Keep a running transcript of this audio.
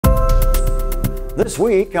This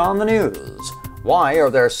week on the news, why are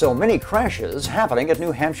there so many crashes happening at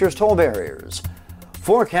New Hampshire's toll barriers?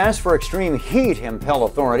 Forecasts for extreme heat impel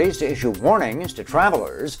authorities to issue warnings to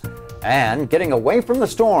travelers, and getting away from the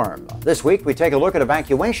storm. This week we take a look at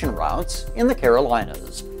evacuation routes in the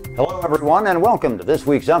Carolinas. Hello everyone, and welcome to this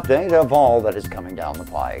week's update of all that is coming down the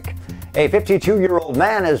pike. A 52-year-old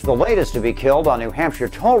man is the latest to be killed on New Hampshire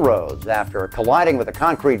toll roads after colliding with a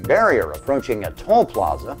concrete barrier approaching a toll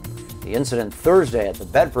plaza. The incident Thursday at the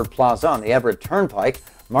Bedford Plaza on the Everett Turnpike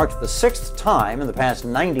marked the sixth time in the past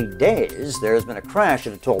 90 days there has been a crash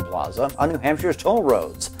at a toll plaza on New Hampshire's toll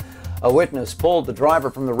roads. A witness pulled the driver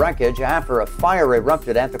from the wreckage after a fire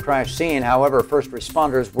erupted at the crash scene. However, first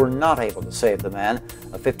responders were not able to save the man,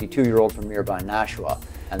 a 52-year-old from nearby Nashua.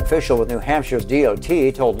 An official with New Hampshire's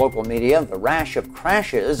DOT told local media the rash of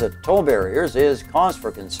crashes at toll barriers is cause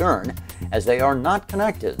for concern as they are not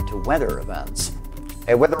connected to weather events.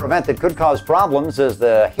 A weather event that could cause problems is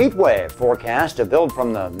the heat wave forecast to build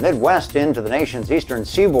from the Midwest into the nation's eastern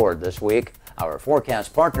seaboard this week. Our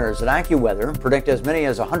forecast partners at AccuWeather predict as many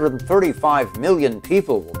as 135 million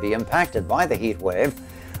people will be impacted by the heat wave,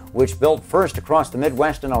 which built first across the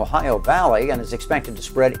Midwest and Ohio Valley and is expected to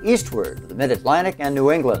spread eastward to the Mid-Atlantic and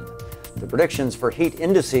New England. The predictions for heat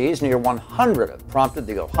indices near 100 have prompted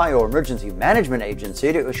the Ohio Emergency Management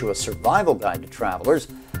Agency to issue a survival guide to travelers.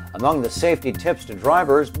 Among the safety tips to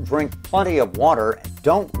drivers, drink plenty of water and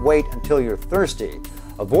don't wait until you're thirsty.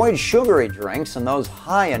 Avoid sugary drinks and those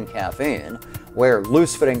high in caffeine. Wear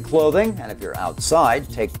loose-fitting clothing, and if you're outside,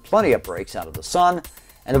 take plenty of breaks out of the sun.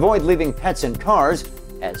 And avoid leaving pets in cars,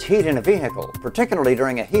 as heat in a vehicle, particularly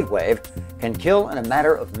during a heat wave, can kill in a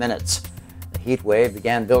matter of minutes. The heat wave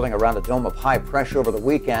began building around a dome of high pressure over the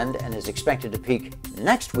weekend and is expected to peak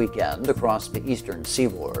next weekend across the eastern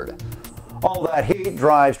seaboard. All that heat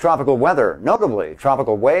drives tropical weather, notably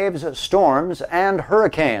tropical waves, storms, and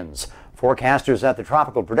hurricanes. Forecasters at the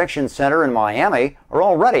Tropical Prediction Center in Miami are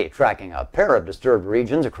already tracking a pair of disturbed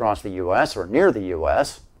regions across the U.S. or near the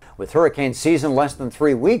U.S. With hurricane season less than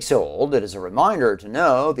 3 weeks old, it is a reminder to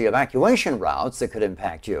know the evacuation routes that could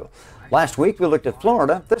impact you. Last week we looked at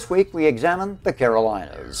Florida. This week we examined the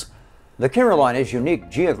Carolinas. The Carolinas'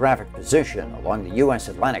 unique geographic position along the U.S.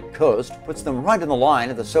 Atlantic coast puts them right in the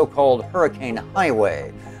line of the so-called Hurricane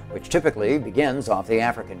Highway, which typically begins off the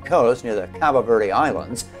African coast near the Cabo Verde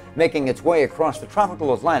Islands, making its way across the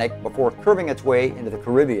tropical Atlantic before curving its way into the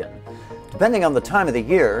Caribbean. Depending on the time of the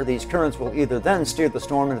year, these currents will either then steer the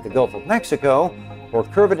storm into the Gulf of Mexico or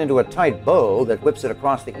curve it into a tight bow that whips it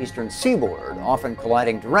across the eastern seaboard, often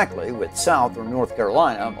colliding directly with South or North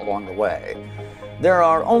Carolina along the way. There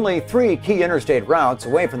are only 3 key interstate routes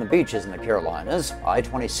away from the beaches in the Carolinas: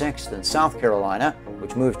 I-26 in South Carolina,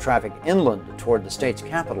 which moves traffic inland toward the state's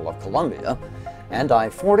capital of Columbia, and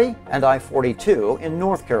I-40 and I-42 in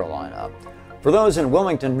North Carolina. For those in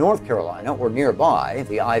Wilmington, North Carolina, or nearby,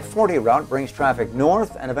 the I-40 route brings traffic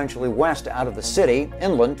north and eventually west out of the city,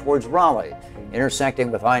 inland towards Raleigh,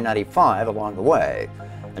 intersecting with I-95 along the way.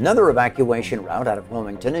 Another evacuation route out of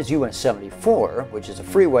Wilmington is US 74, which is a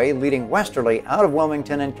freeway leading westerly out of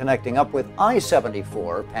Wilmington and connecting up with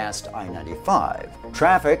I-74 past I-95.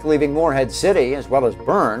 Traffic leaving Morehead City as well as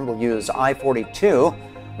Bern will use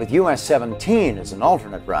I-42, with US 17 as an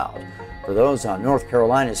alternate route. For those on North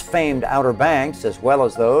Carolina's famed Outer Banks, as well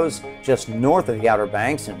as those just north of the Outer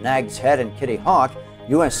Banks in Nags Head and Kitty Hawk,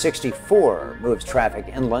 US 64 moves traffic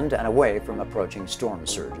inland and away from approaching storm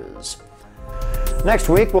surges. Next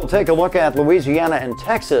week, we'll take a look at Louisiana and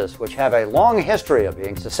Texas, which have a long history of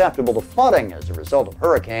being susceptible to flooding as a result of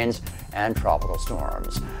hurricanes and tropical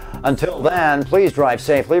storms. Until then, please drive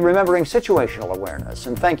safely, remembering situational awareness.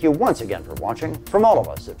 And thank you once again for watching. From all of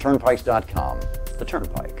us at Turnpikes.com, the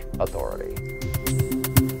Turnpike Authority.